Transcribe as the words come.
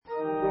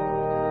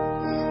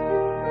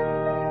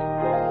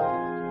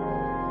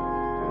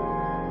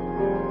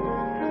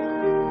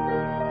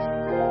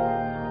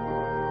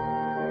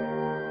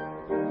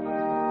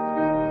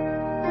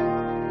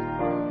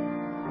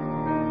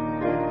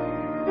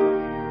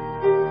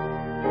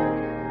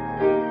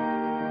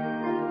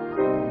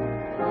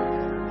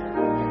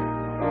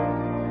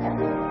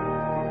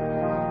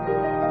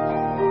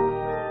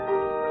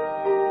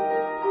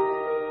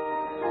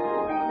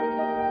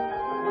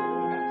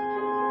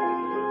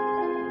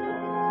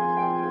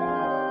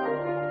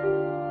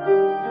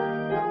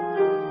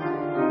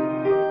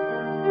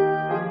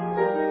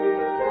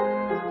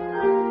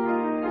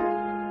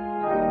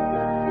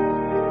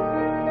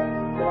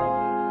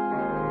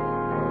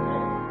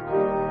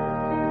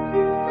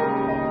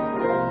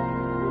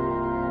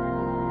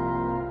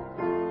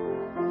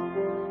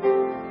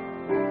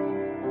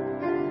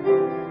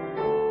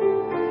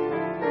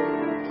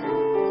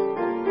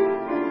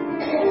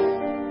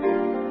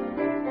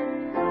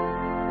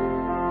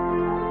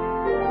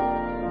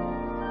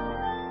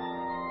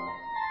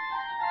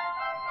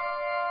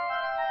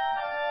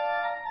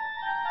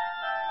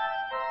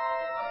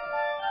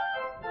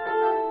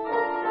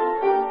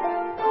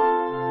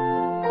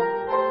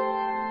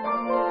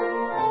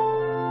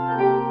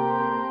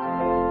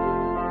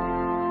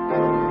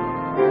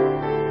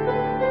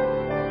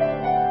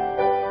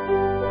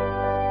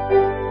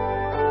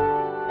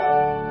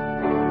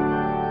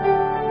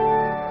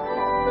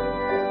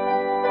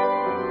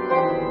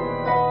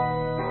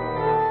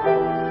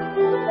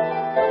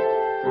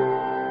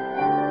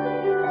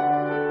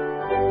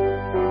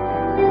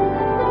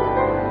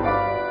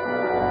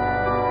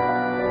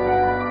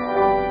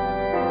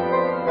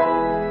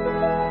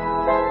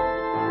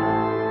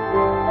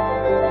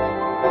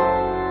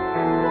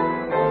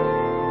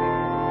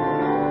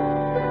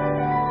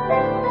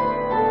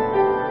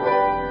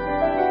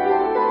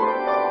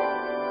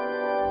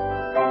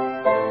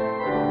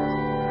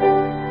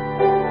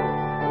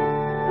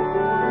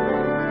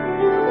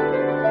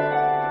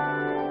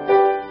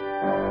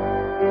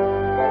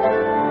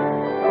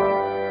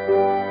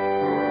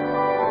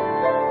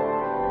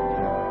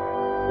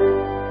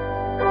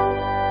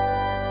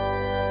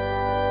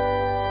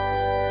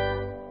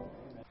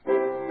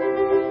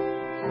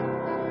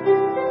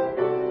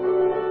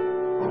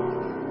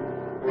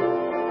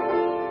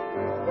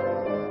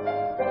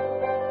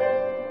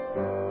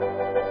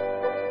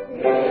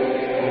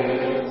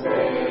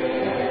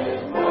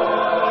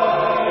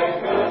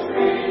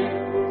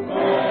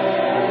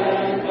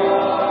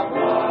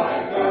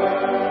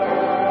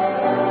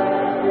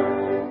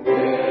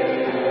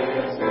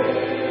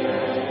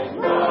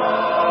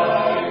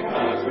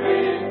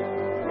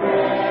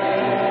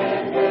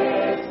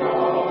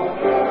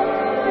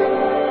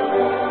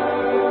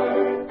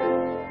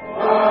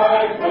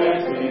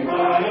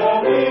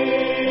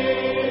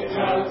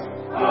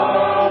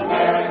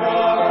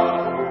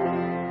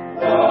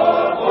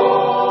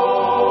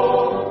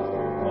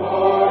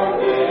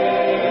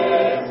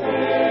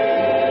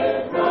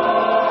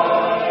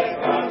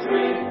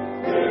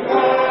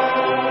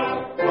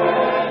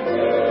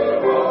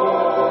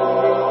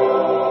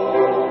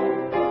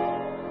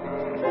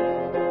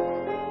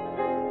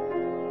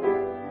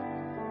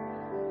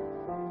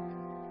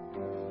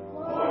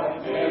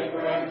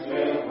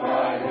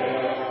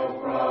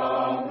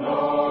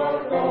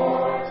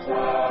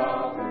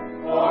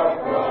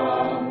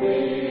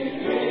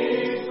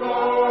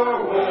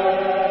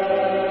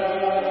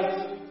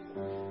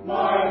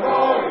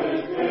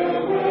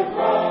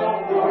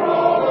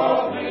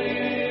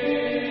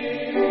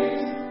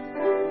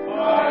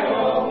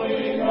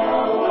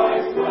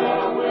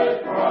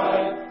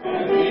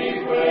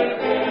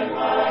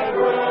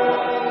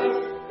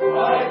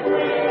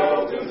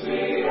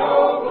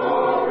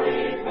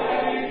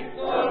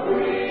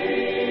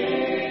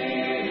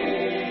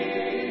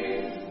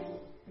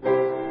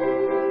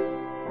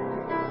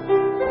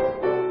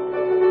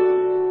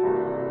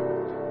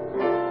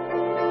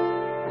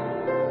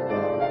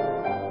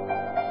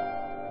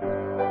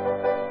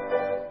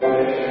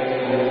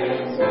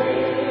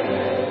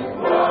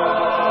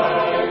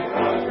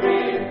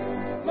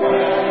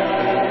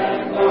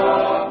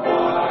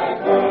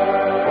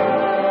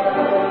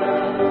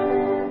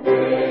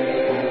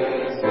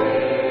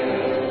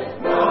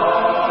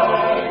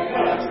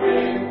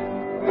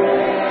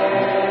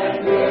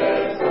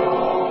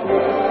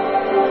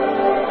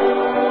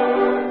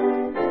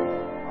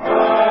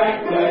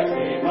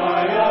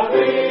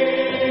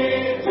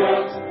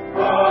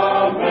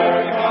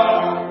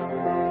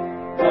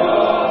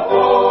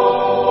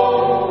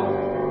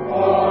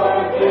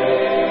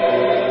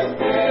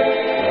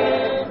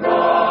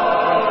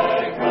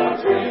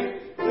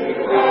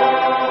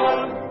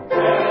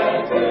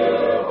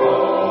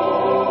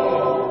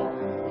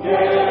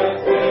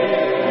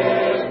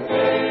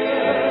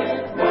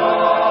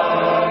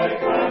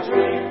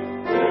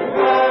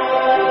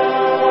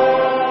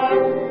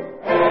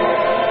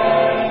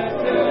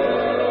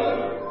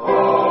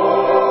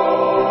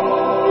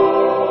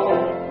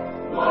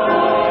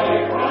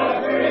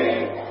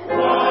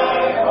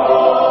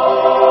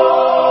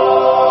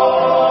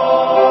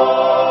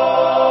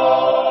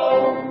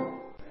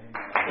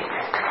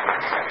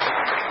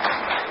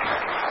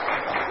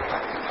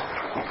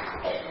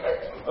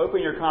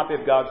copy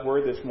of God's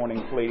Word this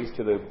morning, please,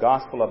 to the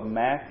Gospel of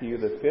Matthew,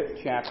 the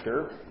 5th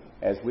chapter,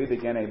 as we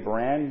begin a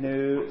brand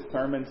new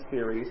sermon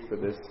series for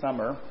this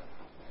summer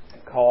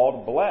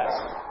called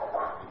Blessed,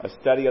 a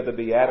study of the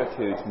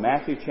Beatitudes.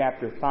 Matthew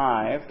chapter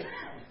 5,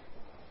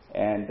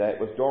 and it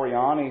was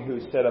Doriani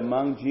who said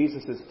among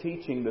Jesus'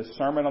 teaching, the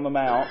Sermon on the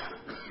Mount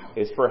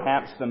is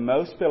perhaps the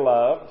most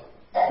beloved,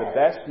 the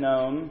best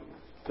known,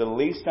 the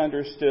least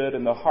understood,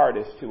 and the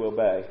hardest to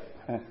obey.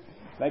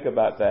 Think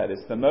about that.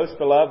 It's the most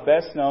beloved,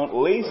 best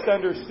known, least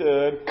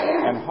understood,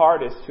 and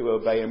hardest to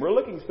obey. And we're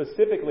looking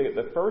specifically at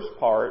the first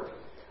part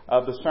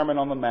of the Sermon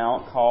on the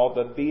Mount called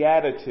the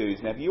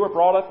Beatitudes. Now, if you were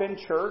brought up in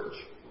church,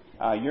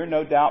 you're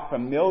no doubt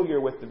familiar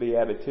with the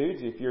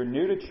Beatitudes. If you're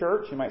new to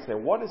church, you might say,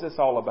 what is this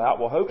all about?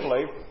 Well,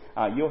 hopefully,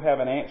 you'll have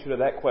an answer to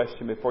that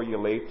question before you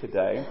leave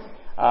today.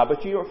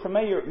 But you are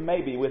familiar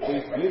maybe with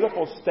these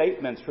beautiful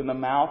statements from the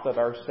mouth of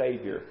our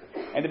Savior.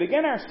 And to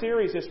begin our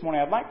series this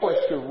morning, I'd like for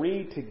us to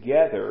read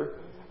together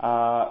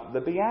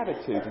the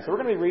Beatitudes. And so we're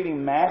going to be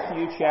reading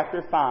Matthew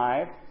chapter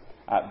 5,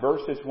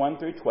 verses 1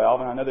 through 12.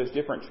 And I know there's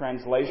different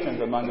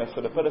translations among us,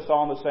 so to put us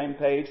all on the same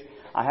page,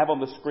 I have on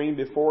the screen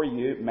before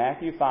you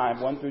Matthew 5,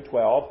 1 through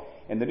 12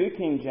 in the New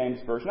King James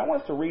Version. I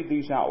want us to read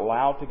these out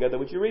loud together.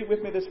 Would you read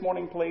with me this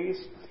morning,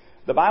 please?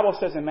 The Bible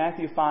says in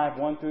Matthew 5,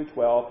 1 through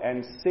 12,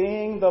 "And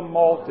seeing the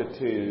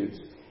multitudes,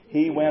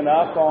 he went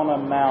up on a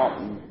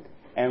mountain.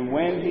 And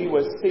when he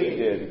was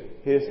seated,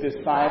 his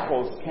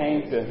disciples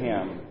came to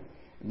him.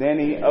 Then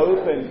he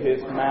opened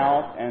his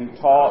mouth and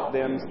taught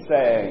them,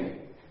 saying,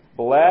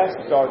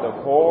 Blessed are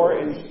the poor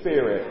in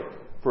spirit,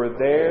 for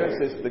theirs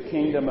is the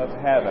kingdom of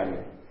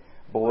heaven.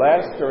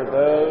 Blessed are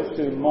those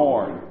who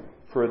mourn,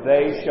 for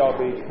they shall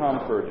be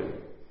comforted.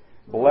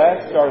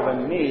 Blessed are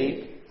the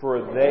meek,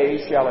 for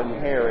they shall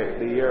inherit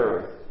the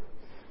earth.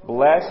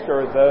 Blessed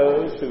are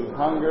those who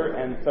hunger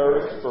and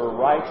thirst for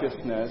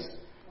righteousness,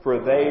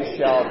 for they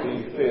shall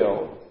be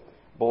filled.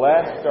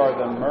 Blessed are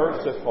the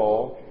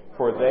merciful,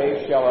 for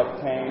they shall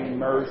obtain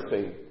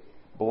mercy.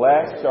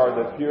 Blessed are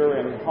the pure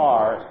in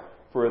heart,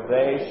 for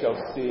they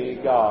shall see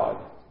God.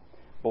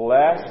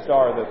 Blessed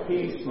are the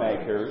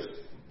peacemakers,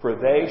 for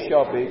they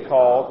shall be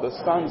called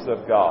the sons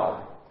of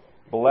God.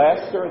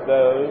 Blessed are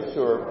those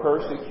who are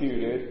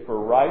persecuted for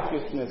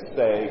righteousness'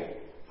 sake,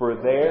 for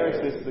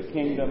theirs is the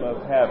kingdom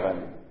of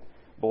heaven.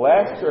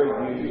 Blessed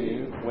are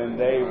you when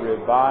they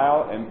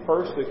revile and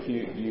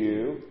persecute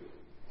you,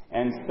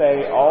 and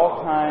say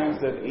all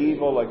kinds of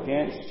evil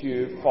against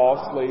you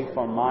falsely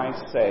for my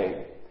sake.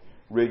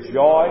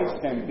 Rejoice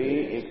and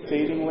be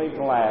exceedingly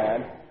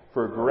glad,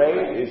 for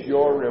great is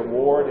your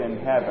reward in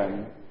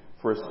heaven,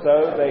 for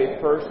so they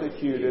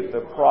persecuted the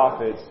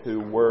prophets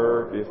who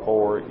were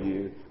before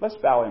you." Let's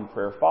bow in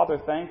prayer. Father,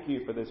 thank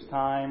you for this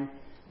time.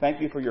 Thank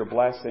you for your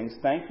blessings.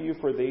 Thank you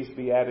for these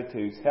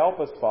Beatitudes.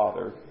 Help us,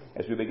 Father,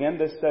 as we begin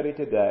this study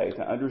today,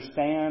 to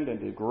understand and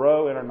to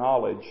grow in our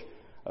knowledge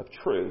of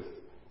truth.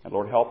 And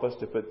Lord, help us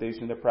to put these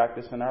into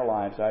practice in our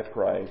lives, I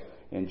pray.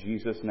 In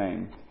Jesus'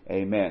 name,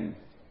 amen.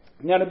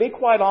 Now, to be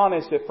quite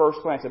honest at first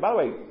glance, and by the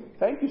way,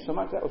 thank you so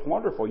much. That was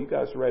wonderful. You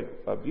guys read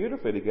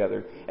beautifully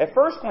together. At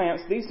first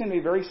glance, these seem to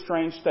be very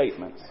strange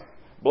statements.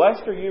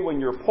 Blessed are you when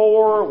you're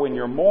poor, when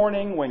you're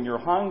mourning, when you're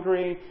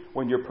hungry,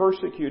 when you're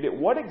persecuted.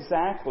 What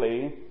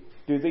exactly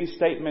do these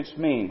statements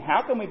mean?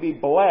 How can we be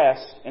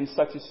blessed in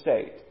such a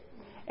state?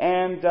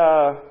 And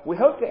we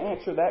hope to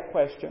answer that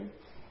question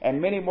and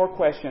many more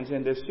questions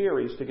in this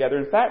series together.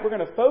 In fact, we're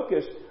going to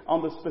focus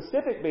on the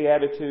specific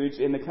Beatitudes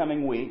in the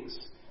coming weeks.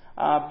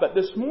 But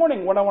this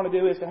morning, what I want to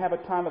do is to have a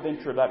time of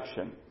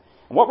introduction.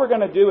 And what we're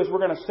going to do is we're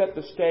going to set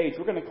the stage.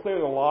 We're going to clear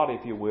the lot,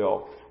 if you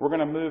will. We're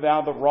going to move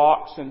out the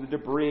rocks and the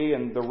debris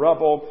and the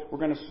rubble. We're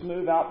going to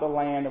smooth out the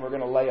land, and we're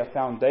going to lay a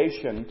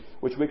foundation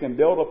which we can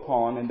build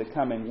upon in the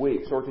coming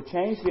weeks. Or to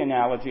change the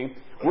analogy,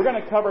 we're going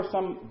to cover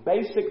some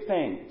basic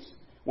things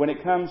when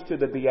it comes to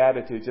the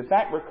Beatitudes. In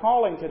fact, we're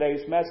calling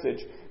today's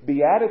message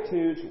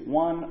Beatitudes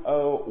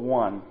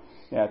 101.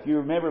 Now, if you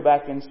remember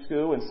back in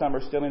school, and some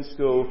are still in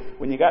school,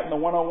 when you got in the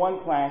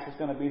 101 class, it's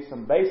going to be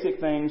some basic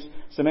things,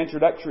 some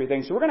introductory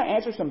things. So we're going to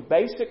answer some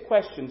basic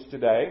questions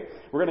today.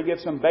 We're going to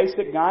give some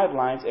basic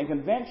guidelines and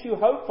convince you,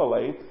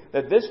 hopefully,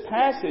 that this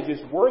passage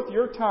is worth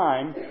your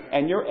time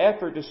and your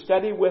effort to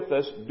study with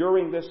us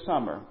during this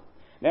summer.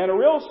 Now, in a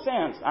real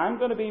sense, I'm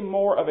going to be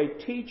more of a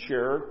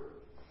teacher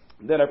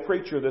than a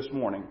preacher this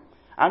morning.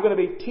 I'm going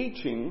to be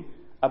teaching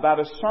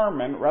about a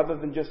sermon rather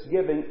than just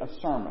giving a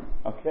sermon,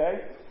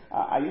 okay?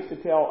 I used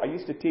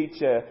to teach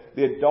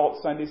the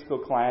adult Sunday school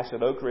class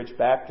at Oak Ridge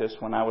Baptist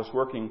when I was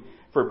working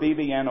for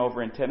BVN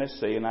over in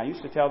Tennessee, and I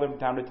used to tell them from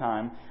time to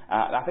time,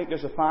 I think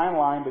there's a fine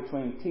line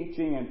between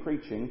teaching and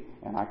preaching,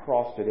 and I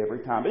crossed it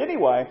every time. But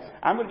anyway,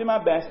 I'm going to do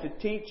my best to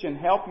teach and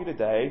help you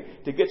today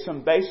to get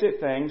some basic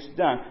things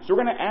done. So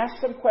we're going to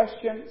ask some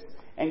questions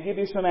and give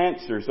you some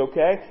answers,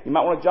 okay? You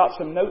might want to jot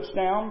some notes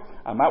down.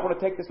 I might want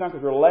to take this down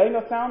because we're laying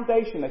a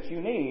foundation that you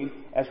need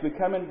as we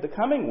come into the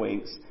coming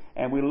weeks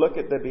and we look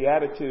at the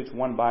Beatitudes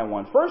one by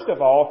one. First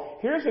of all,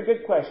 here's a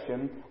good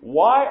question.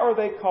 Why are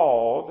they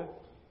called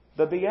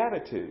the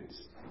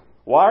Beatitudes?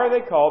 Why are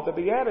they called the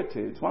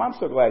Beatitudes? Well, I'm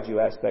so glad you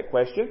asked that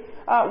question.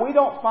 We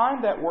don't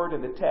find that word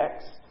in the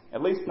text,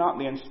 at least not in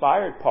the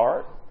inspired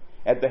part.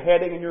 At the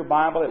heading in your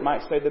Bible, it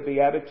might say the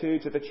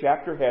Beatitudes at the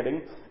chapter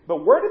heading.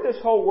 But where did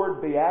this whole word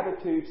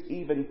Beatitudes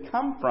even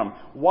come from?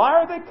 Why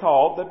are they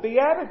called the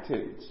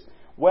Beatitudes?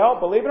 Well,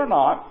 believe it or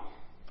not,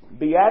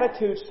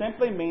 Beatitudes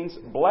simply means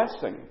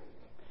blessing.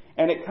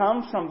 And it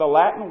comes from the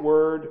Latin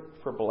word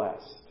for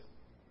blessed.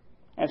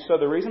 And so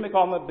the reason we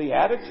call them the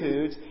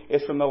Beatitudes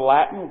is from the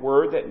Latin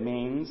word that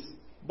means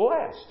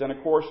blessed. And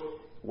of course,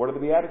 what do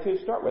the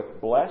Beatitudes start with?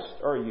 Blessed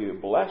are you,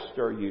 blessed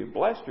are you,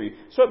 blessed are you.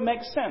 So it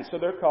makes sense. So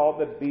they're called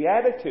the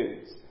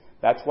Beatitudes.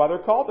 That's why they're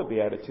called the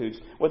Beatitudes.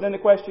 Well, then the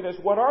question is,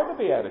 what are the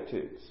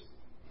Beatitudes?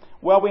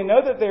 Well, we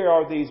know that there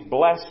are these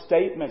blessed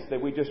statements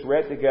that we just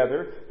read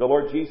together, the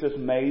Lord Jesus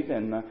made,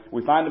 and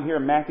we find them here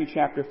in Matthew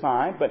chapter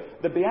 5.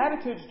 But the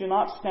Beatitudes do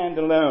not stand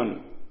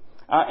alone.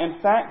 In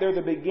fact, they're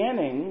the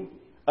beginning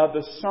of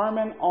the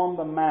Sermon on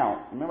the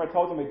Mount. Remember, I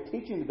told you we'd be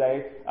teaching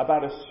today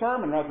about a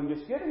sermon rather than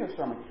just giving a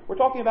sermon. We're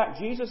talking about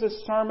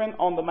Jesus' Sermon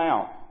on the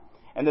Mount.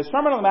 And the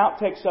Sermon on the Mount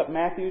takes up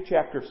Matthew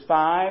chapters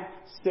 5,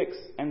 6,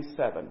 and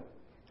 7.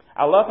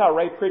 I love how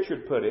Ray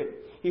Pritchard put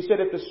it. He said,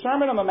 if the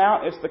Sermon on the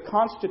Mount is the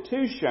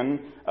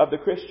constitution of the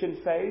Christian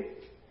faith,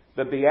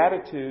 the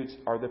Beatitudes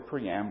are the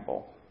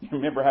preamble. You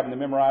remember having to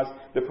memorize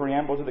the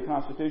preamble to the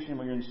Constitution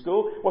when you're in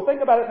school? Well,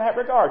 think about it in that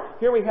regard.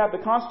 Here we have the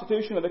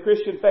Constitution of the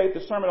Christian faith,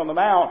 the Sermon on the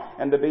Mount,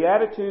 and the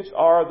Beatitudes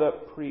are the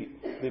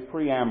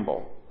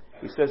preamble.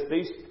 He says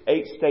these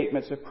 8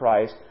 statements of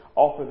Christ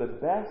offer the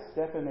best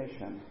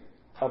definition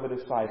of a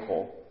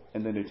disciple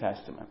in the New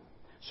Testament.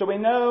 So we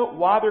know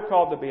why they're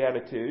called the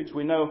Beatitudes.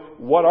 We know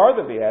what are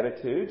the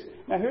Beatitudes.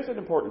 Now here's an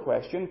important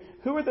question.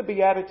 Who are the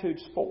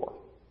Beatitudes for?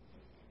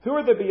 Who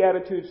are the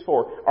Beatitudes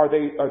for? Are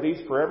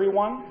these for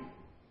everyone?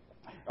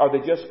 Are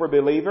they just for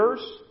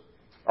believers?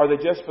 Are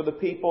they just for the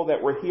people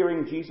that were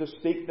hearing Jesus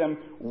speak them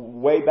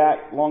way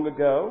back long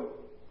ago?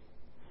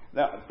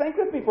 Now, think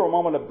with me for a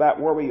moment about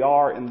where we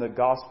are in the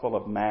Gospel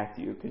of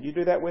Matthew. Could you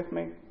do that with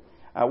me?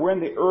 We're in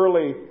the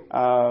early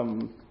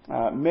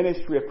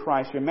ministry of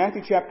Christ. In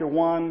Matthew chapter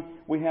 1,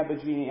 we have the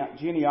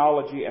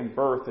genealogy and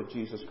birth of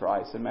Jesus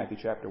Christ in Matthew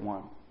chapter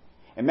 1.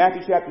 In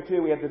Matthew chapter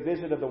 2, we have the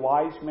visit of the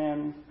wise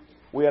men.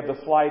 We have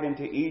the flight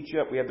into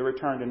Egypt. We have the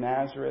return to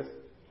Nazareth.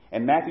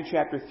 In Matthew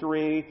chapter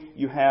 3,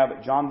 you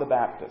have John the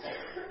Baptist.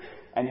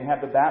 And you have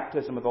the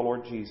baptism of the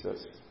Lord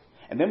Jesus.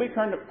 And then we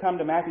come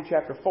to Matthew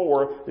chapter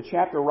 4, the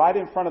chapter right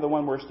in front of the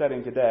one we're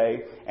studying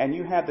today. And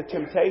you have the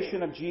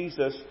temptation of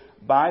Jesus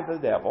by the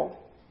devil.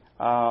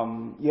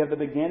 You have the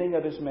beginning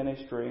of his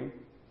ministry,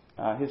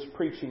 his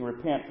preaching,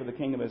 repent for the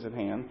kingdom is at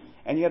hand.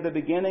 And you have the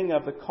beginning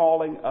of the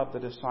calling of the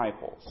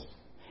disciples.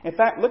 In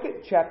fact, look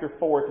at chapter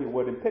 4, if you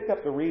would, and pick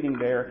up the reading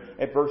there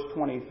at verse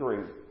 23.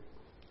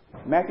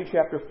 Matthew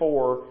chapter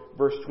 4,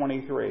 verse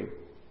 23.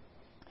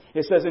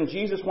 It says, and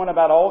Jesus went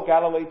about all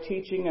Galilee,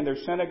 teaching in their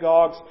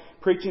synagogues,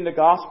 preaching the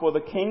gospel of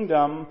the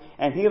kingdom,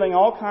 and healing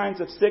all kinds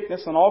of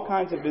sickness and all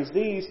kinds of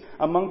disease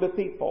among the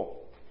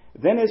people.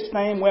 Then his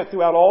fame went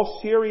throughout all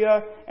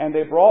Syria, and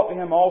they brought to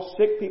him all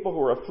sick people who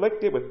were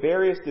afflicted with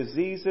various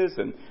diseases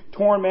and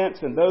torments,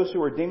 and those who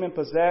were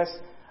demon-possessed,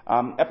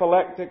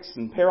 epileptics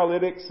and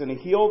paralytics, and he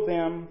healed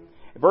them.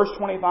 Verse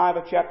 25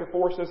 of chapter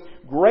 4 says,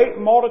 great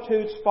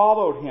multitudes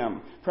followed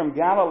him from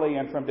Galilee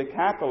and from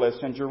Decapolis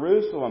and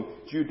Jerusalem,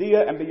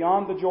 Judea and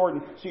beyond the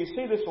Jordan. So you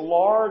see this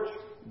large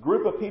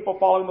group of people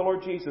following the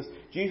Lord Jesus.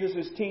 Jesus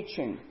is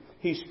teaching.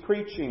 He's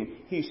preaching.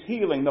 He's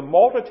healing. The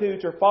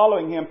multitudes are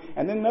following him.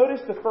 And then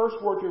notice the first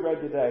word we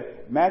read today.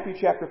 Matthew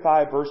chapter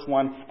 5 verse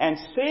 1. And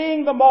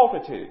seeing the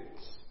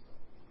multitudes,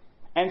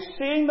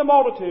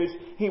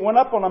 he went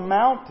up on a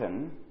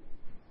mountain.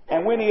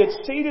 And when he had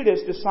seated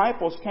his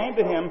disciples came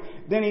to him,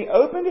 then he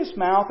opened his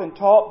mouth and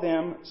taught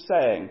them,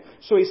 saying.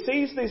 So he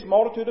sees these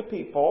multitude of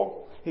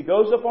people. He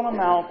goes up on a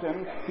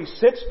mountain. He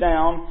sits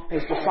down.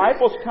 His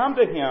disciples come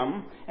to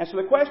him. And so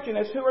the question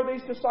is, who are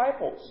these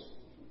disciples?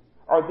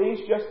 Are these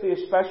just the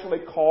especially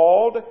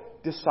called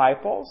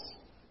disciples?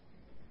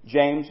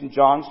 James and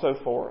John, so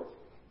forth.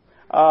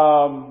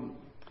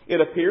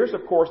 It appears,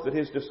 of course, that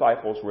his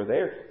disciples were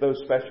there,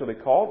 those specially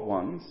called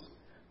ones.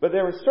 But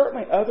there were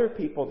certainly other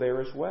people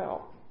there as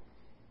well.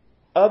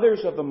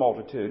 Others of the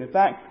multitude. In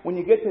fact, when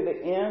you get to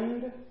the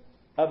end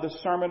of the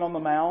Sermon on the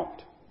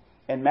Mount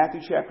in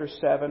Matthew chapter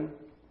 7,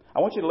 I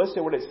want you to listen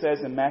to what it says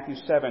in Matthew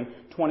 7,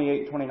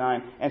 28,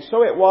 29. And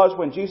so it was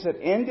when Jesus had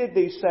ended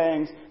these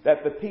sayings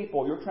that the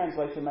people, your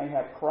translation may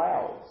have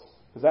crowds,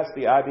 because that's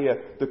the idea.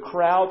 The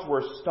crowds were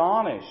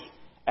astonished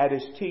at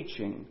his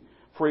teaching,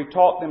 for he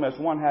taught them as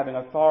one having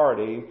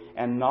authority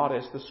and not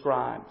as the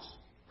scribes.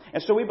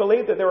 And so we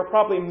believe that there were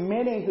probably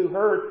many who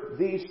heard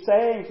these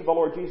sayings of the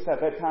Lord Jesus at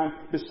that time.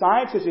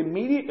 Besides his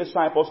immediate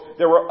disciples,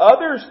 there were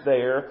others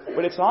there.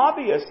 But it's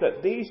obvious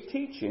that these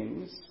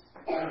teachings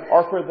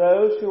are for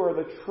those who are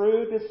the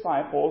true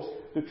disciples,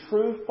 the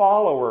true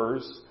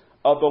followers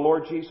of the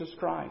Lord Jesus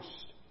Christ.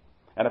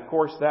 And of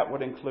course, that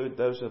would include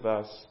those of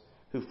us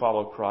who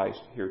follow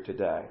Christ here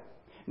today.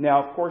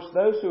 Now, of course,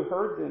 those who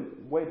heard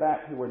them way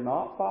back who were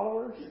not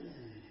followers,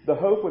 the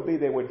hope would be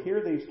they would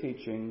hear these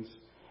teachings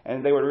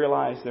and they would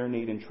realize their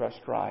need and trust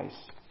Christ.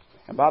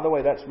 And by the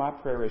way, that's my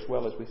prayer as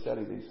well as we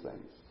study these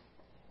things.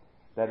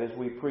 That as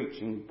we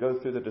preach and go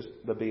through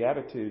the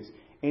Beatitudes,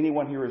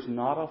 anyone here who is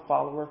not a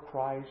follower of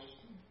Christ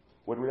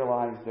would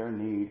realize their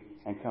need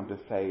and come to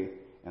faith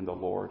in the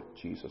Lord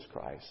Jesus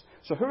Christ.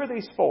 So who are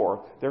these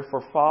for? They're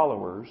for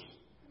followers,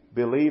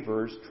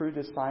 believers, true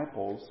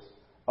disciples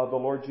of the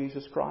Lord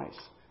Jesus Christ.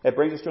 That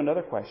brings us to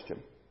another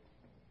question.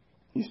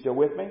 You still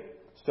with me?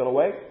 Still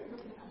awake?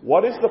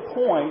 What is the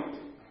point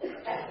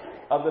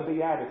of the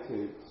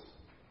Beatitudes?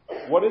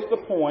 What is the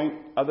point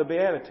of the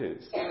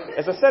Beatitudes?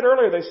 As I said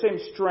earlier, they seem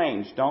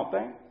strange, don't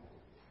they?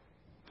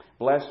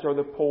 Blessed are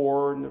the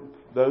poor, and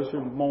those who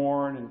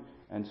mourn,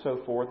 and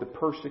so forth, the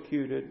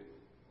persecuted.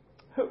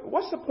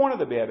 What's the point of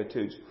the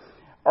Beatitudes?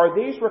 Are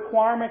these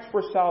requirements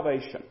for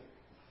salvation?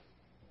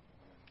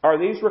 Are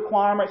these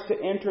requirements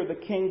to enter the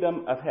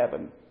kingdom of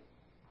heaven?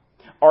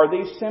 Are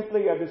these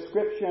simply a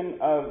description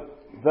of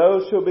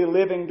those who will be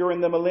living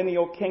during the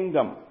millennial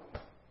kingdom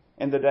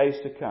in the days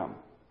to come?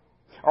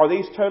 Are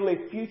these totally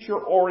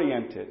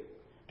future-oriented?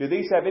 Do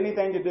these have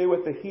anything to do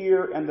with the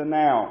here and the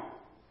now?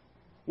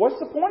 What's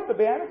the point of the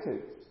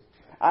Beatitudes?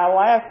 I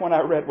laughed when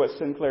I read what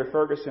Sinclair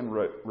Ferguson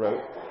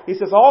wrote. He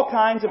says, all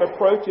kinds of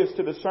approaches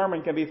to the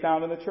sermon can be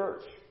found in the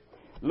church.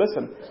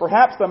 Listen,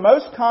 perhaps the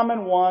most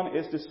common one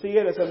is to see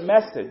it as a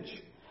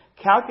message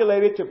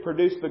calculated to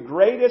produce the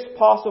greatest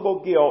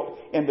possible guilt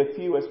in the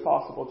fewest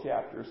possible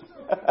chapters.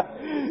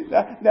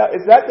 Now,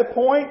 is that the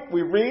point?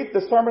 We read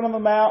the Sermon on the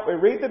Mount, we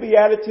read the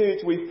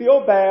Beatitudes, we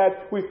feel bad,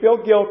 we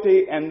feel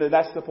guilty, and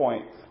that's the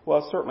point.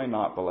 Well, certainly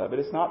not, beloved.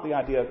 It's not the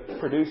idea of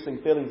producing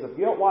feelings of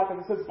guilt. Why?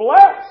 Because it says,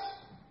 blessed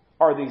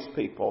are these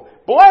people.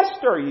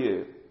 Blessed are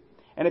you.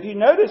 And if you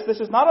notice, this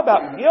is not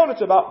about guilt,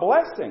 it's about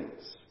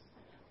blessings.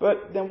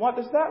 But then what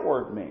does that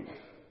word mean?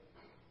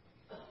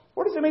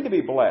 What does it mean to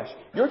be blessed?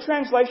 Your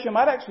translation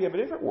might actually have a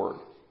different word.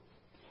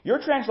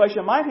 Your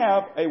translation might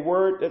have a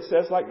word that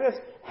says like this: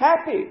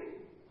 happy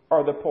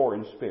are the poor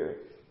in spirit.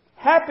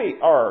 Happy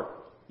are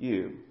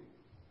you.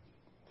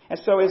 And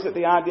so is it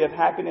the idea of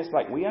happiness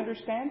like we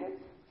understand it?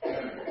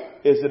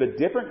 Is it a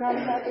different kind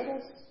of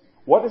happiness?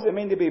 What does it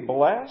mean to be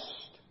blessed?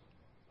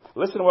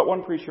 Listen to what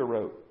one preacher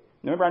wrote.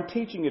 Remember, I'm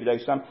teaching you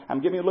today, so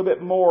I'm giving you a little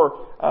bit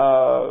more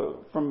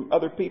from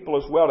other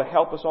people as well to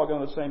help us all get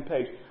on the same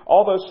page.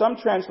 Although some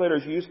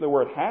translators use the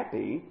word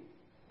happy,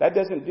 that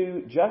doesn't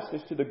do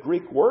justice to the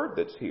Greek word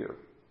that's here.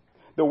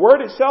 The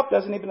word itself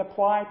doesn't even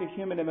apply to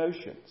human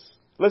emotions.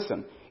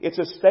 Listen, it's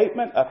a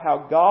statement of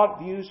how God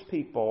views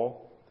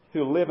people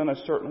who live in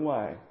a certain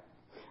way.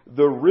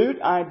 The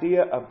root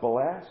idea of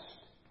blessed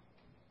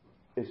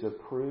is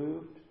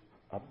approved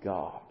of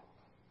God.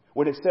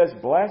 When it says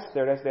blessed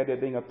there, that's the idea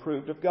of being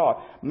approved of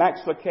God.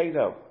 Max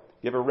Lucado,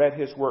 you ever read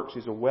his works?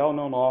 He's a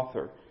well-known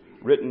author,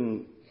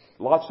 written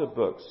lots of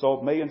books,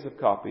 sold millions of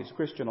copies,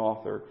 Christian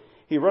author.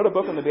 He wrote a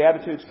book on the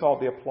Beatitudes called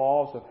The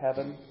Applause of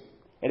Heaven,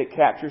 and it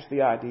captures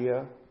the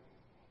idea.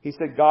 He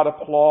said God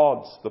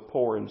applauds the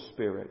poor in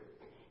spirit.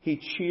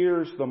 He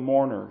cheers the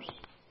mourners.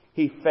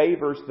 He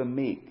favors the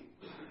meek.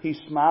 He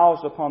smiles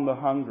upon the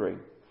hungry.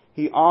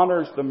 He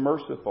honors the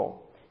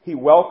merciful. He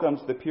welcomes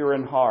the pure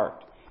in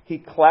heart. He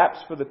claps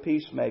for the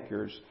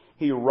peacemakers.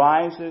 He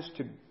rises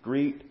to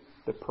greet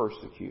the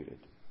persecuted.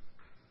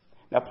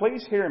 Now,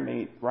 please hear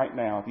me right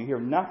now. If you hear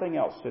nothing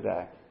else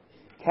today,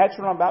 catch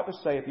what I'm about to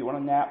say. If you want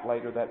to nap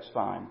later, that's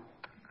fine.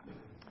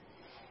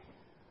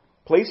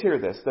 Please hear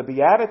this. The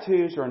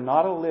Beatitudes are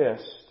not a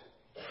list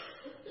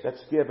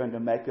that's given to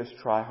make us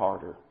try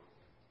harder.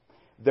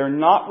 They're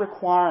not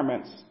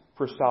requirements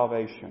for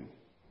salvation.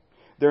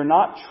 They're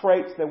not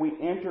traits that we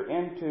enter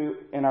into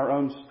in our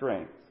own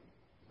strength.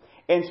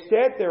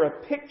 Instead, they're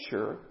a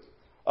picture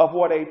of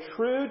what a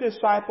true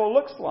disciple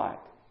looks like.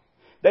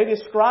 They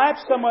describe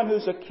someone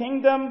who's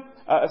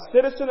a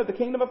citizen of the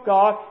kingdom of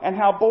God, and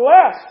how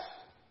blessed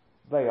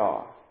they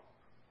are.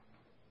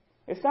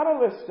 It's not a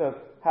list of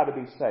how to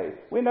be saved.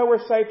 We know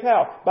we're saved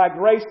how? By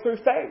grace through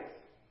faith.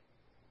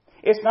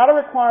 It's not a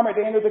requirement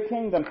to enter the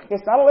kingdom.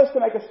 It's not a list to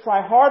make us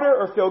try harder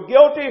or feel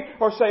guilty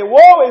or say,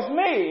 woe is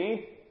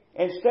me.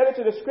 Instead, it's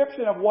a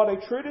description of what a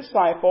true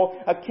disciple,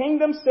 a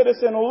kingdom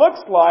citizen, looks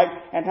like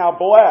and how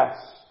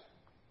blessed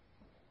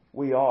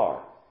we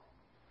are.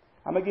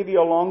 I'm going to give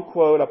you a long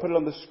quote. I'll put it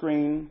on the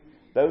screen.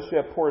 Those who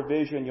have poor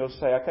vision, you'll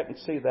say, I couldn't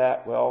see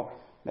that. Well,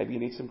 maybe you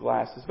need some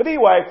glasses. But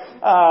anyway,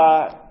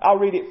 I'll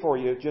read it for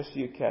you just so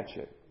you catch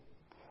it.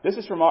 This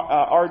is from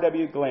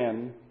R.W.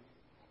 Glenn.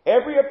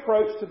 Every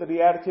approach to the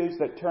Beatitudes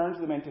that turns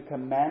them into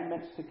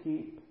commandments to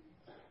keep,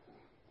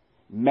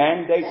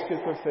 mandates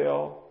to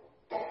fulfill,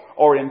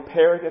 or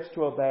imperatives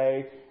to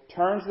obey,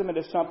 turns them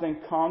into something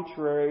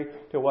contrary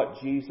to what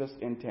Jesus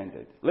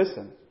intended.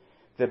 Listen,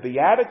 the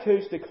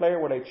Beatitudes declare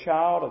what a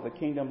child of the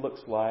kingdom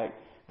looks like.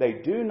 They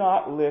do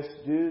not list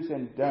do's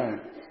and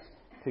don'ts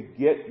to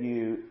get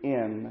you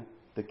in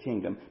the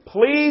kingdom.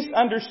 Please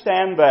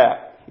understand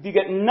that. If you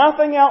get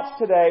nothing else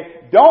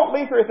today, don't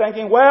leave here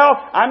thinking, well,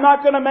 I'm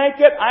not going to make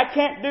it. I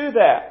can't do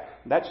that.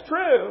 That's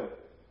true.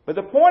 But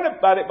the point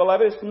about it,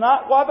 beloved, is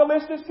not why the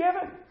list is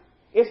given.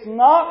 It's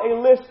not a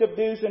list of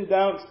do's and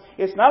don'ts.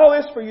 It's not a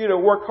list for you to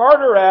work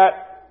harder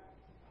at.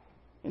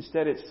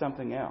 Instead, it's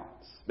something else.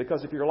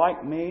 Because if you're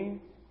like me,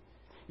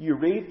 you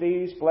read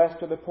these,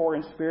 blessed are the poor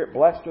in spirit,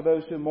 blessed are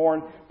those who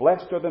mourn,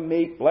 blessed are the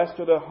meek, blessed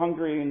are the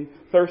hungry and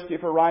thirsty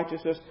for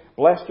righteousness,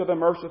 blessed are the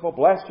merciful,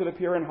 blessed are the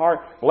pure in heart,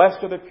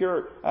 blessed are the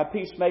pure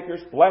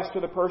peacemakers, blessed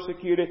are the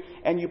persecuted.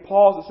 And you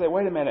pause and say,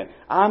 wait a minute,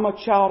 I'm a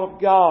child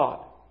of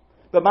God.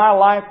 But my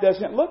life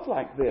doesn't look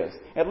like this.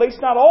 At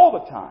least not all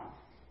the time.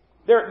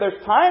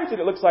 There's times that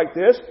it looks like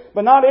this,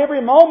 but not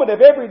every moment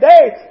of every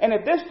day. And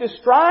if this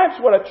describes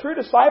what a true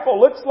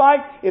disciple looks like,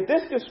 if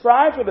this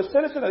describes what a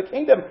citizen of the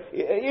kingdom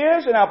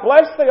is and how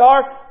blessed they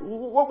are,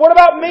 what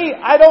about me?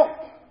 I don't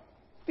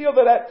feel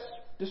that that's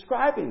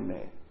describing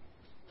me.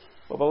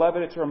 Well,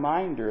 beloved, it's a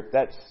reminder, if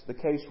that's the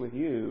case with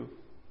you,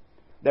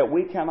 that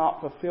we cannot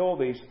fulfill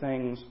these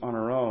things on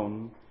our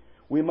own.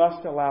 We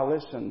must allow,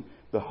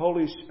 the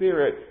Holy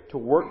Spirit to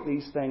work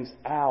these things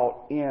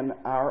out in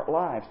our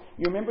lives.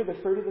 You remember the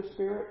fruit of the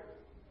Spirit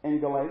in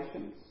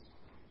Galatians?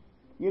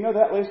 You know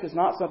that list is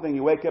not something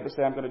you wake up and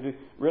say, I'm going to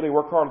really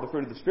work hard on the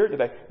fruit of the Spirit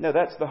today. No,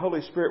 that's the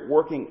Holy Spirit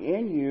working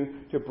in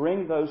you to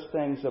bring those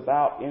things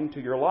about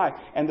into your life.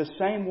 And the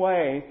same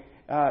way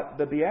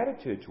the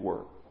Beatitudes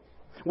work.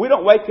 We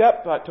don't wake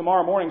up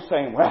tomorrow morning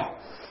saying, well,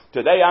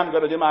 today I'm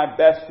going to do my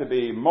best to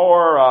be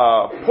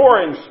more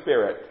poor in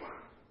spirit.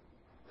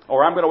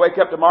 Or I'm going to wake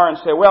up tomorrow and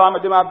say, well, I'm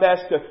going to do my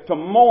best to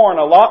mourn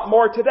a lot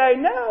more today.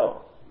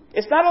 No.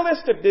 It's not a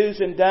list of do's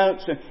and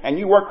don'ts and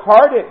you work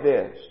hard at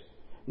this.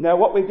 No,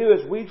 what we do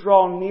is we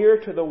draw near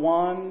to the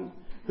one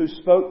who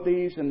spoke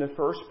these in the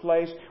first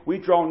place. We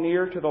draw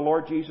near to the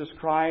Lord Jesus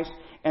Christ,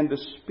 and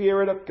the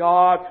Spirit of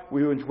God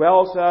who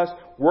indwells us,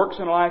 works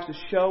in our lives to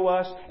show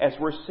us, as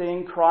we're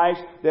seeing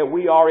Christ, that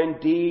we are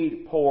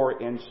indeed poor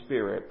in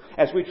spirit.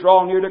 As we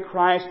draw near to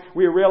Christ,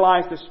 we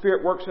realize the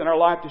Spirit works in our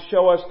life to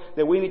show us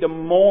that we need to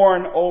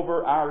mourn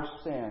over our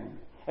sin.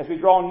 As we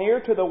draw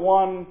near to the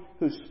one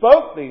who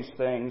spoke these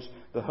things,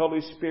 the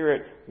Holy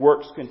Spirit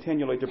works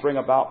continually to bring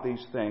about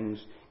these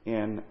things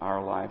in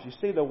our lives. You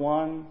see, the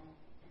one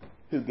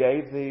who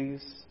gave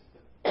these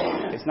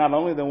is not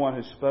only the one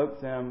who spoke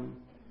them,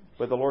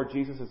 but the Lord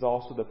Jesus is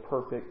also the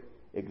perfect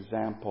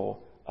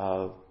example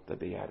of the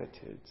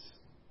Beatitudes.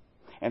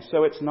 And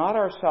so it's not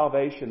our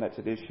salvation that's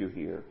at issue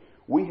here.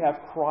 We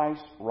have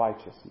Christ's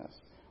righteousness.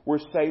 We're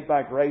saved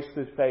by grace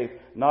through faith,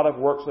 not of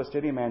works lest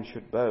any man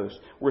should boast.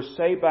 We're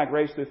saved by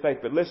grace through faith.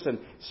 But listen,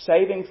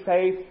 saving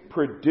faith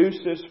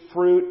produces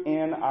fruit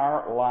in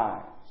our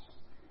lives.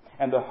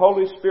 And the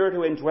Holy Spirit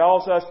who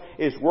indwells us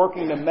is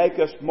working to make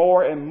us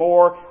more and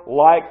more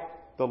like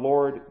the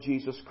Lord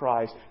Jesus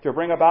Christ. To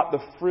bring about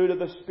the fruit of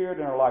the Spirit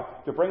in our life.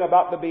 To bring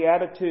about the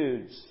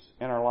Beatitudes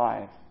in our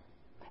life.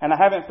 And I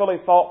haven't fully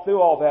thought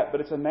through all that,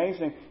 but it's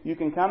amazing. You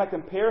can kind of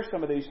compare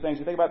some of these things.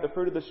 You think about the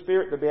fruit of the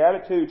Spirit, the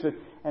Beatitudes,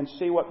 and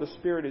see what the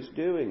Spirit is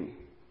doing.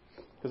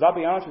 Because I'll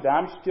be honest with you,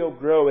 I'm still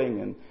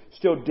growing and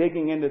still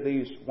digging into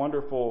these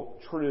wonderful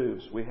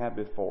truths we have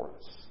before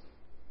us.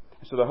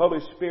 So the Holy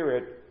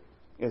Spirit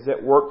is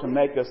at work to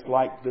make us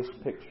like this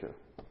picture.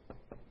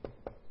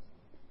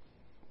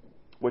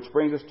 Which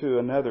brings us to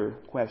another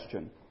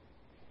question.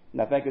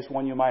 And I think it's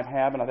one you might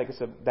have, and I think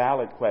it's a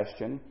valid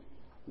question.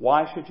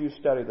 Why should you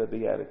study the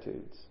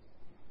Beatitudes?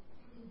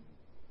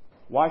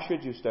 Why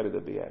should you study the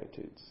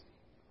Beatitudes?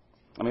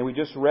 I mean, we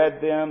just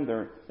read them.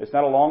 It's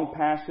not a long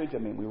passage. I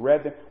mean, we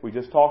read them. We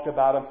just talked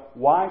about them.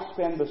 Why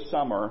spend the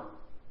summer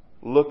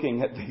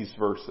looking at these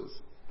verses?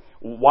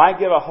 Why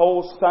give a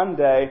whole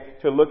Sunday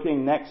to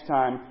looking next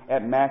time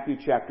at Matthew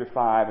chapter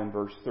 5 and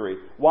verse 3?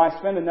 Why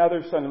spend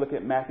another Sunday looking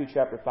at Matthew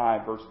chapter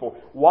 5 verse 4?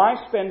 Why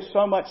spend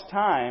so much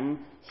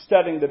time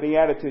studying the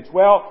Beatitudes?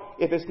 Well,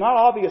 if it's not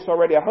obvious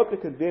already, I hope to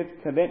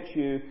convince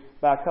you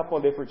by a couple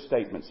of different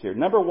statements here.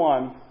 Number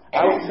one,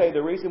 I would say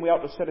the reason we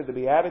ought to study the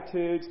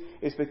Beatitudes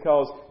is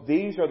because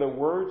these are the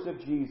words of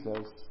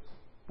Jesus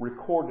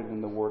recorded in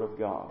the Word of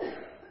God.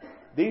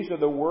 These are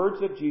the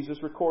words of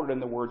Jesus recorded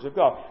in the words of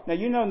God. Now,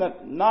 you know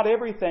that not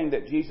everything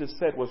that Jesus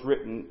said was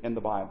written in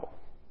the Bible.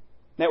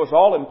 Now, it was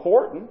all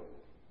important.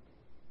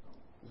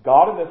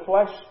 God in the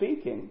flesh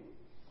speaking.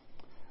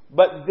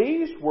 But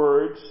these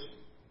words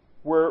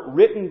were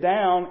written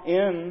down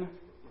in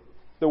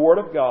the Word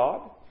of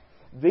God.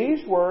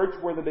 These words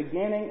were the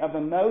beginning of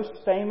the most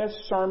famous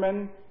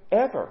sermon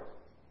ever.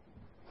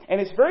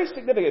 And it's very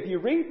significant. If you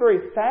read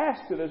very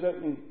fast through those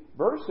opening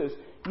verses,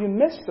 you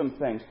miss some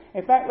things.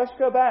 In fact, let's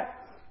go back.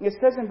 It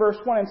says in verse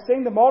 1, and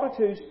seeing the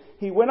multitudes,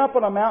 he went up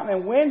on a mountain,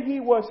 and when he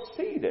was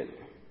seated,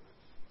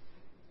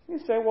 you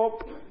say,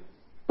 well,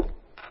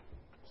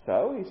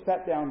 so he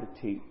sat down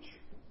to teach.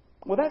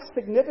 Well, that's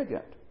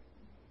significant.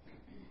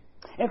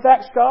 In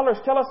fact, scholars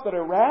tell us that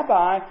a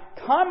rabbi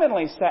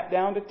commonly sat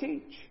down to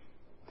teach.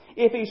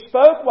 If he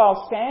spoke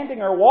while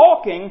standing or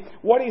walking,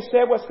 what he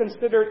said was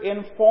considered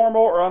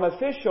informal or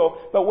unofficial,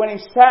 but when he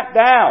sat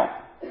down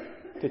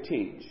to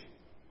teach,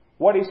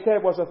 What he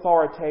said was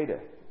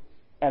authoritative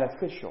and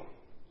official.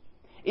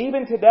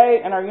 Even today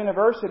in our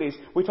universities,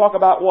 we talk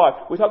about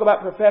what? We talk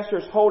about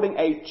professors holding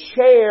a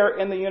chair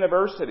in the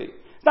university.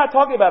 It's not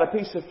talking about a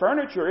piece of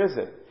furniture, is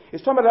it?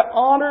 It's talking about an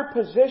honored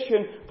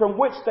position from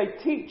which they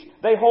teach.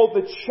 They hold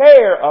the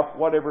chair of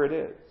whatever it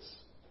is.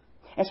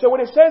 And so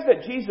when it says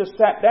that Jesus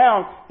sat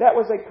down, that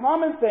was a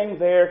common thing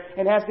there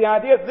and has the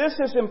idea this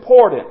is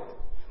important.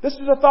 This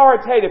is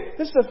authoritative.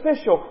 This is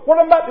official. What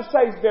I'm about to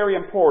say is very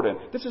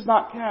important. This is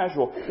not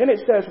casual. Then it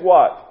says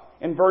what?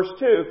 In verse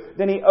 2,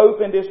 then he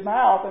opened his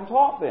mouth and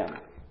taught them.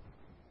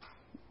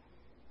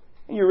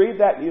 And you read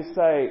that and you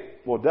say,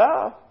 well,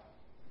 duh.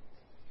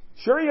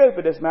 Sure, he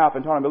opened his mouth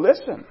and taught them, but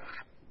listen.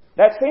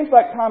 That seems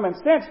like common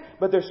sense,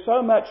 but there's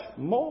so much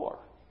more.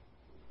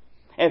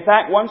 In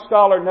fact, one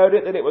scholar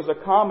noted that it was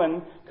a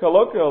common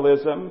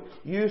colloquialism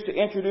used to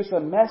introduce a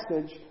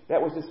message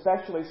that was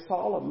especially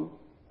solemn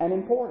and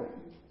important.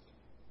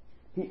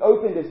 He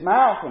opened his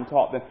mouth and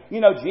taught them.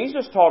 You know,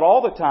 Jesus taught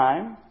all the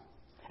time.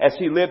 As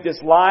he lived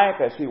his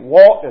life, as he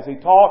walked, as he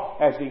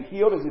taught, as he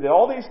healed, as he did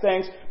all these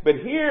things. But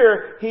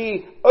here,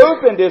 he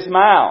opened his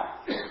mouth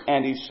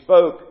and he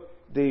spoke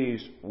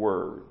these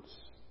words.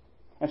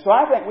 And so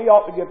I think we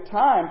ought to give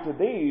time to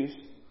these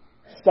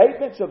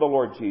statements of the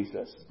Lord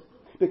Jesus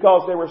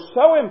because they were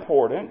so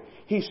important.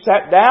 He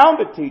sat down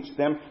to teach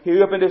them.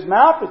 He opened his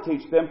mouth to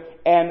teach them.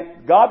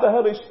 And God the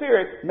Holy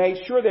Spirit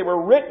made sure they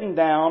were written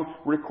down,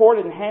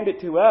 recorded, and handed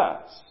to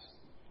us.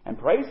 And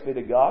praise be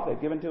to God,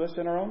 they've given to us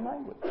in our own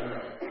language.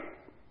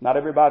 Not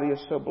everybody is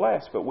so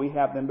blessed, but we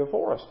have them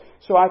before us.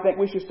 So I think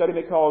we should study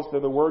because they're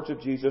the words of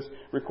Jesus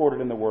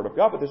recorded in the Word of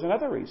God. But there's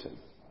another reason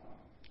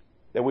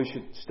that we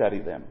should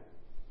study them.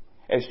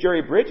 As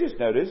Jerry Bridges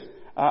noticed,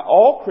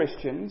 all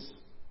Christians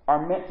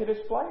are meant to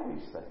display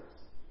these things.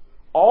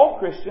 All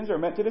Christians are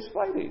meant to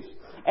display these.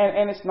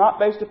 And it's not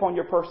based upon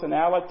your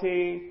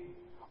personality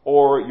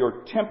or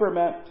your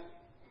temperament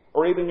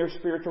or even your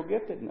spiritual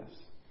giftedness.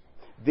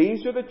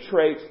 These are the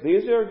traits,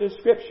 these are a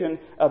description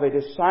of a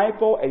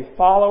disciple, a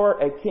follower,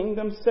 a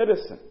kingdom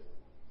citizen.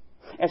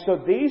 And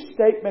so these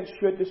statements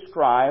should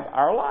describe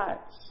our lives.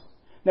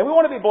 Now we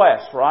want to be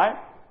blessed, right?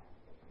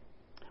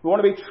 We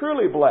want to be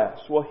truly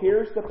blessed. Well,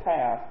 here's the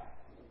path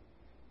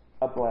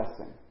of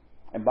blessing.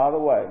 And by the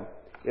way,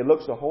 it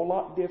looks a whole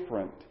lot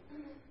different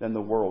than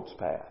the world's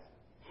path.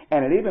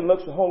 And it even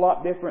looks a whole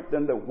lot different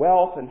than the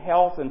wealth and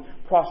health and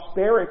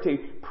prosperity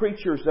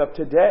preachers of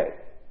today.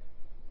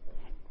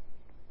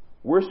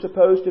 We're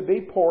supposed to be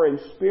poor in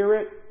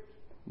spirit,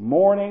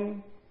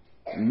 mourning,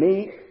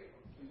 meek,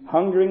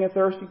 hungering and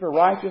thirsty for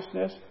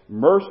righteousness,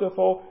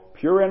 merciful,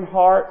 pure in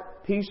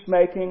heart,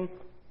 peacemaking,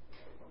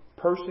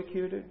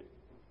 persecuted.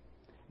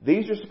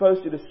 These are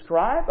supposed to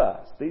describe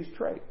us, these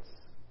traits.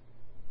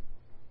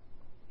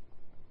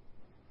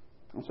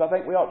 And so I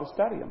think we ought to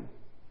study them.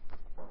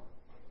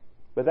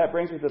 But that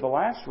brings me to the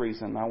last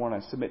reason I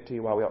want to submit to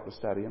you why we ought to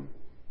study them.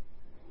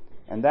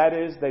 And that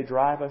is they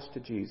drive us to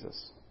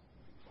Jesus.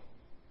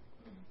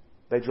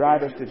 They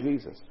drive us to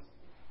Jesus.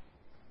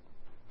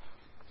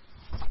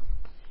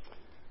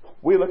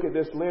 We look at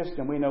this list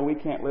and we know we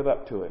can't live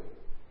up to it.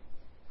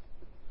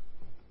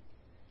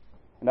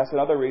 And that's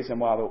another reason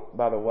why,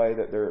 by the way,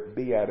 that they're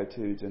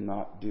Beatitudes and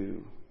not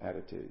do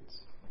attitudes.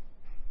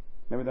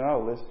 Remember, they're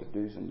not a list of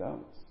do's and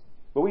don'ts.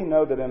 But we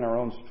know that in our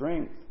own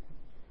strength,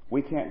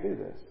 we can't do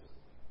this.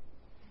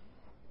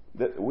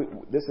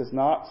 This is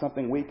not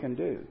something we can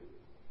do.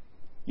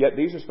 Yet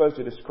these are supposed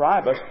to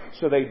describe us,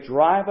 so they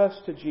drive us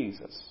to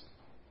Jesus.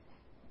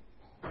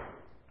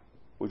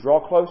 We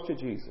draw close to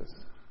Jesus.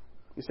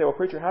 You say, well,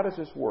 preacher, how does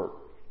this work?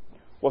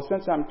 Well,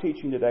 since I'm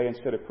teaching today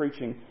instead of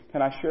preaching,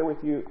 can I share with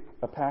you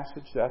a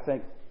passage that I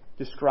think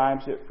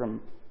describes it from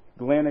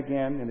Glenn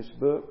again in his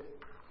book?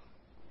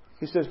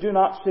 He says, do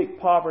not seek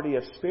poverty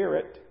of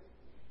spirit.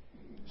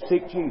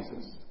 Seek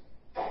Jesus.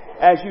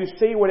 As you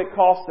see what it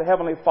costs the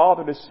Heavenly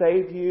Father to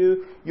save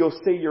you, you'll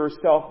see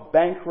yourself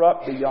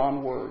bankrupt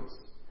beyond words.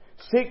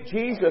 Seek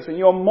Jesus and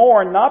you'll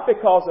mourn not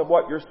because of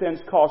what your sins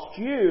cost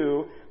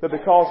you, but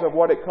because of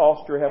what it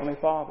cost your Heavenly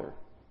Father.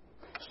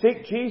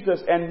 Seek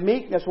Jesus and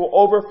meekness will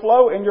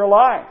overflow in your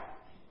life.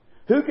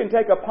 Who can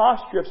take a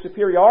posture of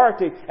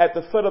superiority at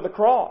the foot of the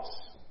cross?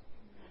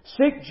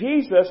 Seek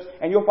Jesus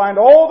and you'll find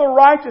all the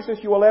righteousness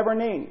you will ever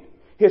need.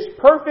 His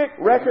perfect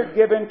record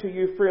given to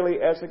you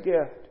freely as a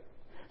gift.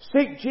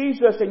 Seek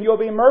Jesus and you'll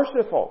be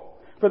merciful.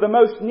 For the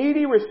most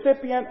needy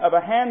recipient of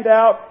a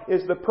handout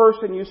is the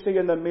person you see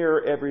in the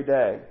mirror every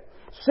day.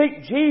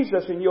 Seek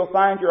Jesus and you'll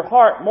find your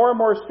heart more and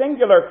more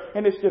singular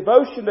in its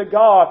devotion to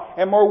God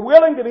and more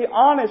willing to be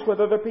honest with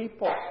other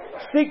people.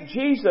 Seek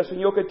Jesus and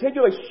you'll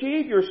continually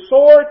sheathe your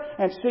sword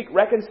and seek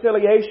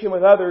reconciliation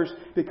with others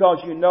because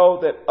you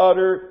know that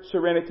utter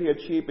serenity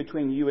achieved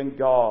between you and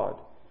God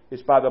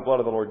is by the blood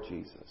of the Lord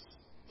Jesus.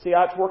 See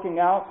how it's working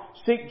out?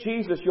 Seek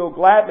Jesus, you'll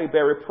gladly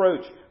bear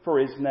reproach for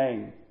His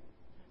name.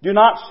 Do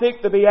not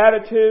seek the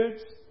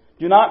Beatitudes.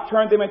 Do not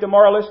turn them into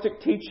moralistic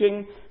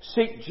teaching.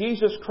 Seek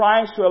Jesus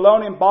Christ, who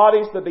alone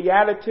embodies the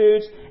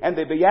Beatitudes, and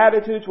the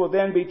Beatitudes will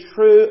then be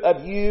true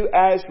of you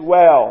as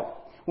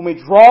well. When we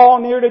draw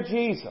near to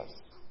Jesus,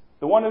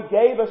 the one who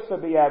gave us the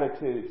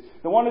Beatitudes,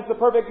 the one who's the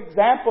perfect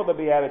example of the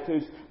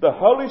Beatitudes, the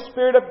Holy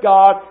Spirit of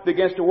God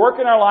begins to work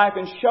in our life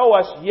and show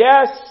us,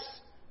 yes,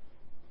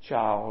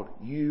 child,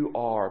 you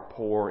are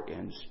poor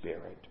in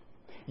spirit.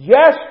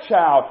 Yes,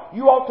 child,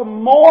 you ought to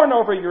mourn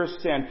over your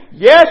sin.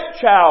 Yes,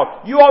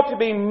 child, you ought to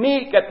be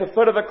meek at the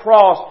foot of the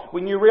cross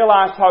when you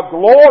realize how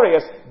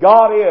glorious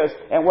God is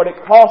and what it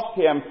cost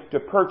Him to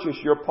purchase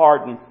your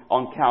pardon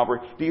on Calvary.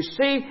 Do you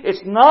see?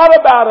 It's not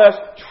about us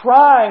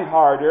trying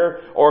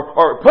harder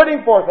or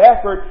putting forth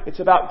effort.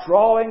 It's about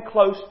drawing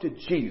close to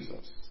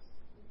Jesus.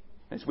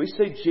 As we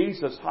see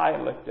Jesus high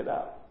and lifted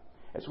up,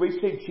 as we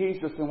see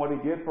Jesus and what He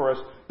did for us,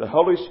 the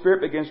Holy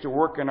Spirit begins to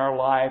work in our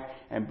life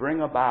and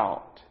bring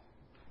about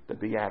the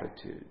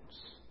Beatitudes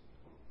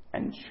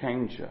and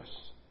change us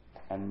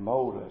and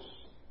mold us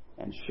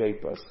and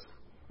shape us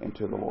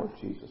into the Lord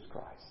Jesus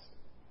Christ.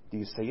 Do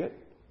you see it?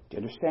 Do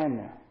you understand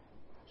now?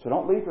 So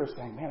don't leave here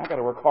saying, man, I got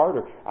to work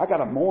harder. I got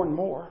to mourn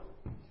more.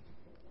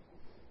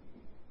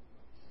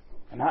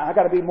 And I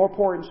got to be more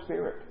poor in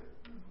spirit.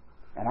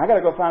 And I got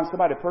to go find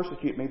somebody to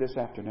persecute me this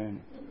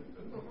afternoon.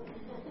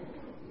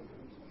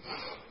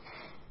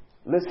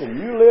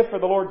 Listen, you live for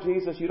the Lord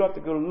Jesus. You don't have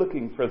to go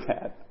looking for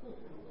that.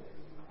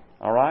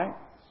 All right?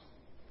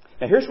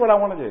 Now here's what I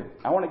want to do.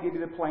 I want to give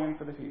you the plan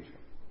for the future.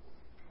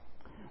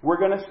 We're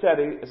going to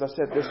study, as I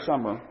said, this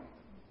summer.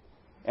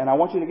 And I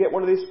want you to get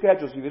one of these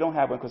schedules if you don't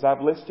have one, because I've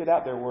listed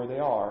out there where they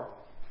are.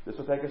 This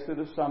will take us through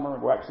the summer,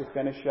 and we'll actually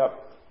finish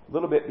up a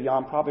little bit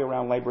beyond, probably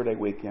around Labor Day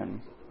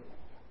weekend.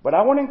 But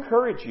I want to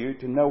encourage you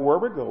to know where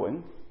we're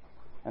going.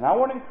 And I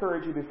want to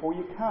encourage you before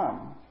you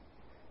come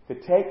to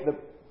take the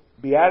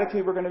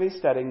Beatitude we're going to be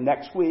studying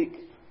next week,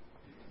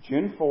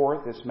 June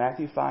 4th. It's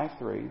Matthew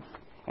 5:3.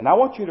 And I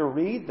want you to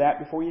read that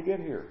before you get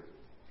here.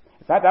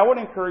 In fact, I want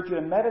to encourage you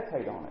to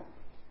meditate on it.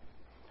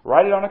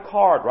 Write it on a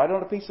card. Write it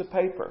on a piece of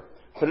paper.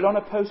 Put it on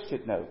a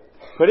Post-it note.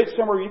 Put it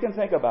somewhere you can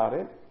think about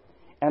it.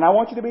 And I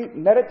want you to be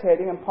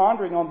meditating and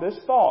pondering on this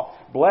thought.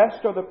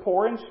 Blessed are the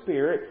poor in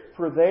spirit,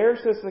 for theirs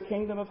is the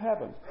kingdom of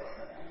heaven.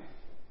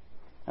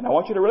 And I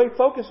want you to really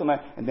focus on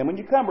that. And then when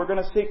you come, we're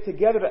going to seek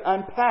together to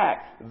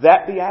unpack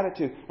that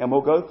Beatitude. And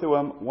we'll go through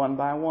them one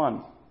by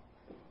one.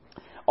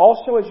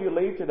 Also, as you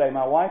leave today,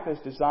 my wife has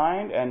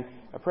designed and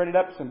printed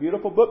up some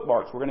beautiful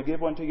bookmarks. We're going to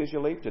give one to you as you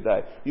leave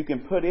today. You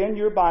can put in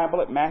your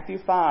Bible at Matthew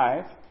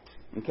 5,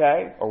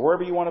 okay, or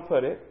wherever you want to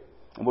put it.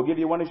 And we'll give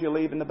you one as you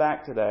leave in the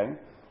back today.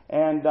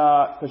 And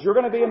because you're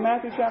going to be in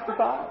Matthew chapter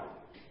 5.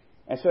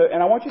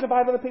 And I want you to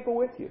invite other people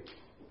with you.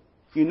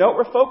 You know what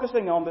we're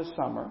focusing on this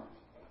summer.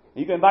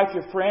 You can invite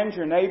your friends,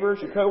 your neighbors,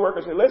 your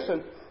co-workers. Say,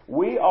 listen,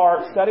 we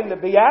are studying the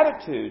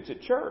Beatitudes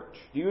at church.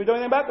 Do you know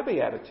anything about the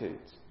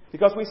Beatitudes?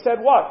 Because we said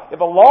what?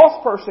 If a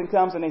lost person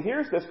comes and he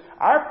hears this,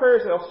 our prayer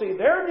is they'll see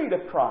their need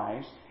of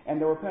Christ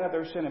and they'll repent of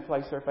their sin and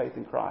place their faith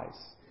in Christ.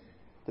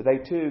 That they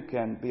too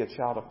can be a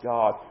child of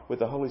God with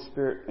the Holy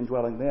Spirit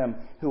indwelling them,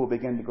 who will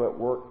begin to go at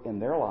work in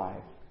their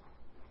life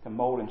to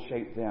mold and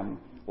shape them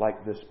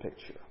like this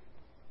picture.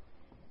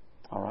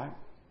 All right?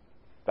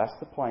 That's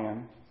the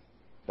plan.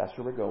 That's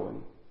where we're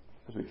going.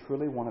 Because we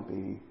truly want to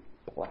be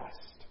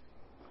blessed,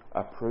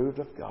 approved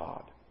of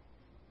God.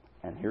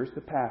 And here's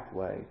the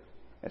pathway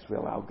as we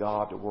allow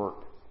God to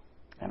work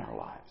in our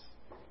lives.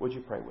 Would you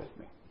pray with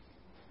me?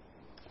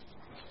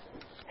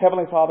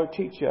 Heavenly Father,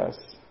 teach us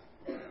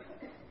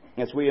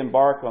as we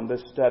embark on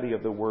this study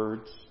of the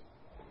words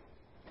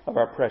of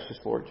our precious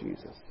Lord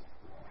Jesus.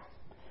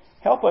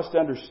 Help us to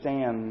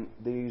understand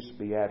these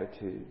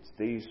Beatitudes,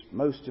 these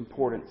most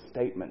important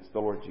statements the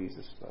Lord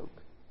Jesus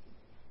spoke.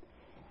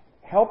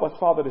 Help us,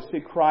 Father, to see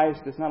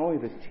Christ as not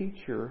only the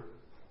teacher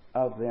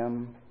of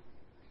them,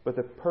 but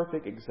the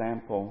perfect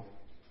example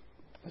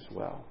as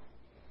well.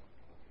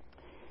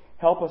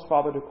 Help us,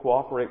 Father, to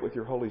cooperate with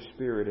your Holy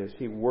Spirit as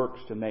He works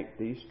to make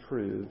these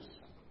truths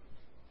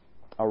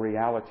a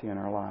reality in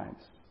our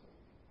lives.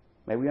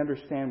 May we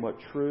understand what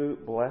true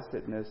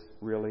blessedness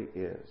really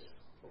is.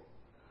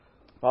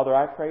 Father,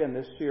 I pray in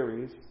this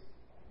series,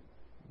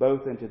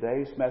 both in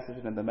today's message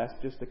and in the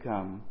messages to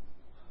come,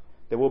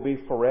 that we'll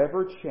be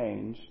forever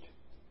changed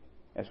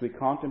as we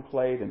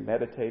contemplate and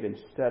meditate and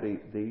study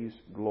these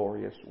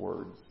glorious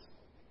words.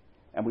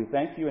 And we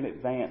thank you in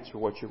advance for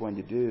what you're going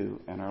to do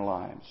in our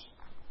lives.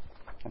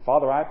 And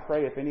Father, I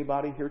pray if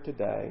anybody here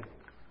today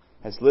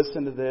has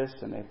listened to this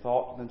and they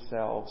thought to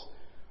themselves,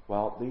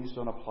 well, these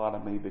don't apply to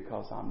me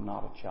because I'm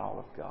not a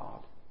child of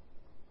God.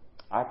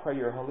 I pray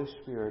your Holy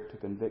Spirit to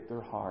convict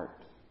their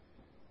heart,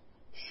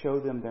 show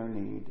them their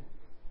need,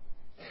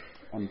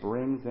 and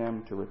bring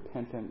them to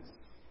repentance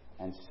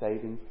and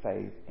saving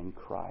faith in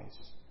Christ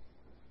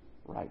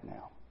right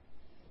now.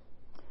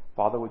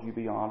 Father, would you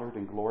be honored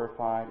and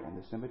glorified in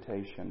this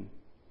invitation?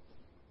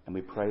 And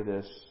we pray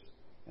this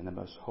in the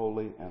most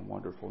holy and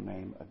wonderful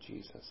name of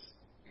Jesus,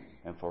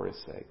 and for His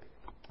sake.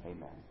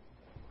 Amen.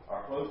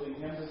 Our closing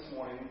hymn this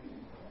morning,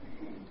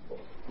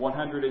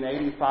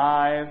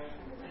 185,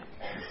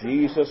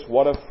 Jesus,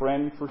 what a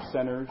friend for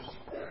sinners.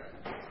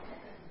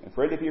 And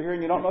friend, if you're here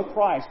and you don't know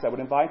Christ, I would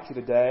invite you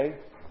today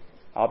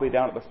I'll be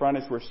down at the front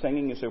as we're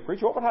singing. You say,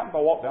 preacher, what would happen if I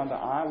walked down the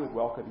aisle? We'd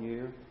welcome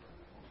you.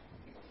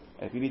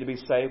 And if you need to be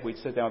saved, we'd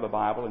sit down with the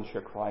Bible and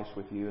share Christ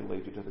with you and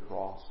lead you to the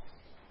cross.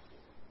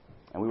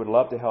 And we would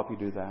love to help you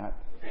do that.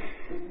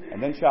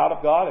 And then, child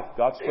of God, if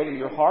God's spoken to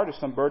your heart, if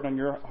some burden on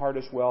your heart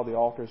as well, the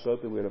altar is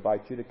open. We'd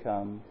invite you to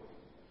come.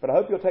 But I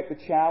hope you'll take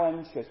the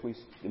challenge as we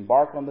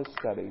embark on this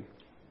study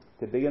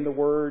to be in the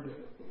Word,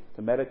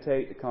 to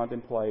meditate, to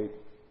contemplate,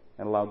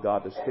 and allow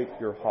God to speak to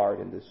your heart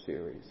in this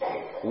series.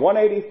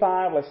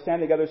 185, let's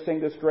stand together, sing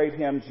this great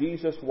hymn,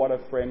 Jesus, What a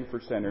Friend for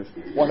Sinners.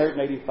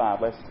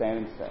 185, let's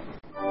stand and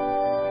sing.